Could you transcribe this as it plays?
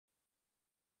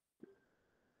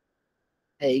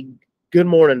Hey, good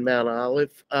morning, Mount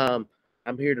Olive. I'm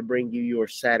here to bring you your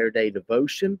Saturday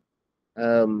devotion.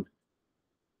 Um,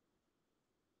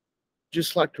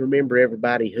 just like to remember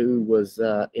everybody who was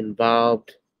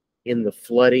involved in the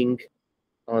flooding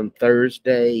on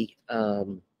Thursday. I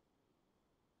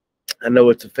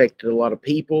know it's affected a lot of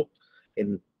people,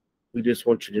 and we just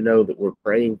want you to know that we're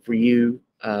praying for you.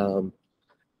 And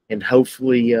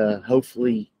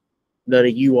hopefully, none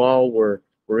of you all were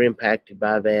impacted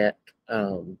by that.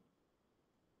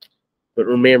 But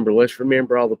let's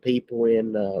remember all the people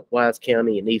in Wise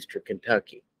County and Eastern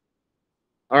Kentucky.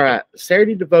 All right, the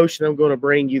Saturday devotion I'm going to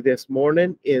bring you this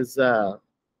morning is from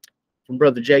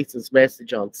Brother Jason's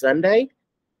message on Sunday.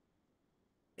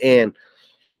 And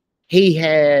he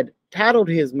had titled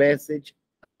his message,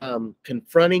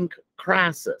 Confronting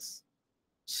Crisis.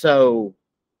 So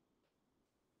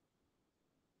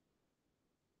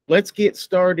let's get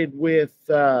started with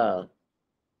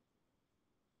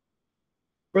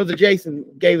Brother Jason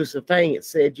gave us a thing. It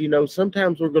said,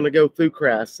 sometimes we're going to go through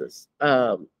crisis.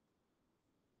 But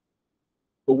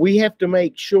we have to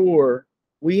make sure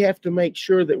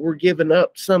that we're giving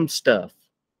up some stuff.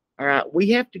 All right. We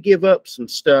have to give up some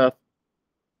stuff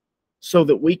so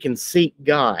that we can seek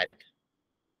God.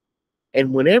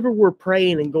 And whenever we're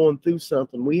praying and going through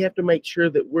something, we have to make sure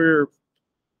that we're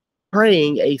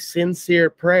praying a sincere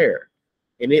prayer.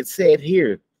 And it said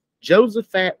here,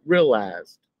 Jehoshaphat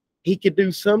realized he could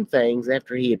do some things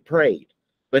after he had prayed,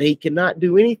 but he could not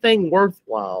do anything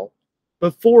worthwhile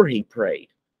before he prayed.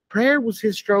 Prayer was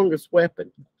his strongest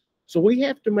weapon. So we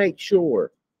have to make sure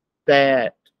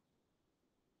that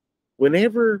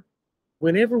whenever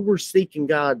we're seeking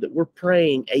God, that we're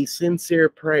praying a sincere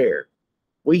prayer.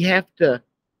 We have to,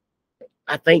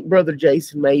 I think Brother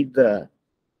Jason made the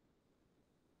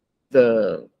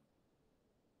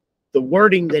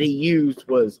wording that he used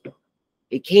was,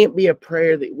 it can't be a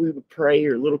prayer that we would pray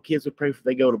or little kids would pray before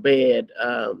they go to bed.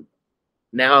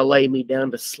 Now I lay me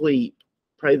down to sleep.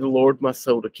 Pray the Lord my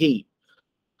soul to keep.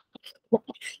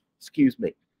 Excuse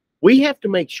me. We have to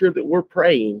make sure that we're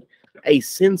praying a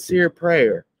sincere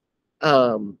prayer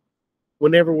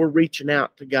whenever we're reaching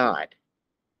out to God.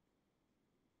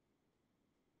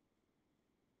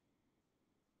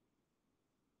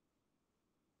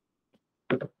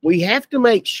 We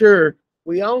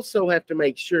also have to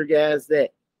make sure, guys,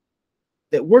 that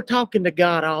we're talking to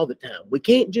God all the time. We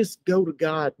can't just go to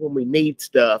God when we need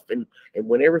stuff and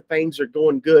whenever things are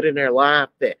going good in our life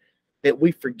that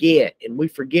we forget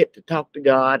to talk to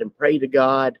God and pray to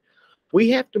God. We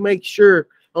have to make sure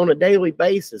on a daily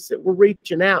basis that we're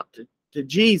reaching out to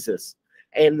Jesus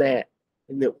and that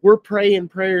we're praying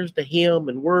prayers to him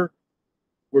and we're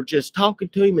just talking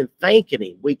to him and thanking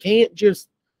him. We can't just,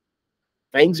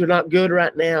 things are not good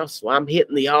right now, so I'm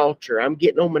hitting the altar. I'm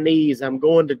getting on my knees. I'm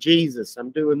going to Jesus. I'm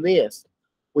doing this.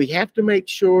 We have to make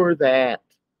sure that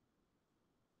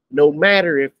no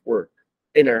matter if we're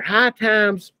in our high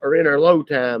times or in our low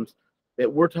times,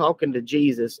 that we're talking to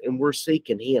Jesus and we're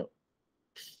seeking him.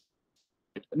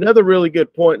 Another really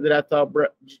good point that I thought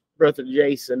Brother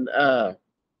Jason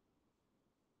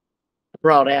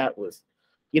brought out was,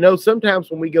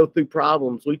 sometimes when we go through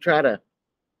problems, we try to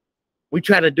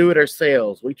do it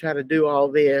ourselves. We try to do all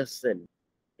this and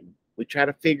we try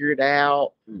to figure it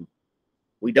out. And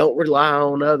we don't rely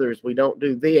on others. We don't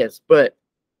do this. But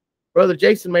Brother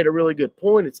Jason made a really good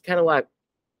point. It's kind of like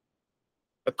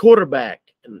a quarterback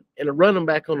and a running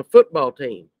back on a football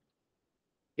team.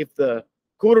 If the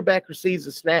quarterback receives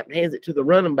a snap and hands it to the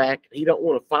running back, he don't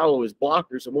want to follow his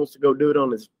blockers and wants to go do it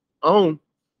on his own,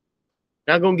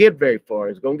 not going to get very far.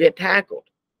 He's going to get tackled.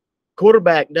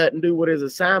 Quarterback doesn't do what his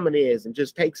assignment is and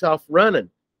just takes off running,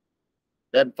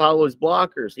 doesn't follow his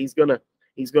blockers, he's gonna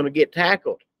get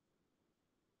tackled.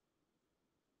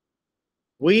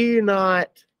 We're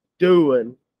not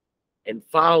doing and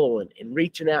following and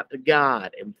reaching out to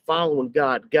God and following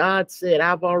God. God said,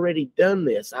 I've already done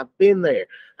this. I've been there.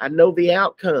 I know the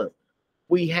outcome.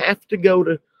 We have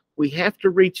to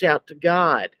reach out to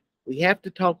God. We have to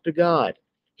talk to God.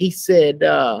 He said,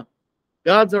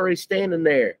 God's already standing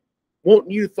there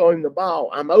wanting you to throw him the ball.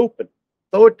 I'm open.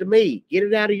 Throw it to me. Get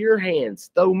it out of your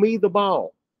hands. Throw me the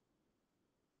ball.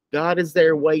 God is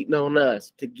there waiting on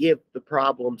us to give the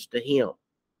problems to him.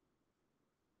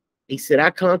 He said,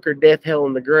 I conquered death, hell,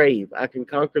 and the grave. I can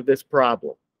conquer this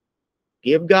problem.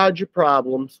 Give God your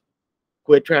problems.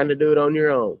 Quit trying to do it on your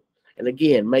own. And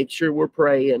again, make sure we're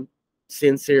praying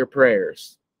sincere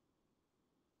prayers.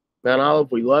 Mount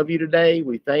Olive, we love you today.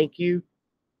 We thank you.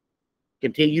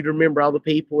 Continue to remember all the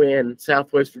people in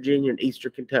Southwest Virginia and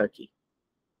Eastern Kentucky.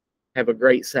 Have a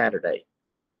great Saturday.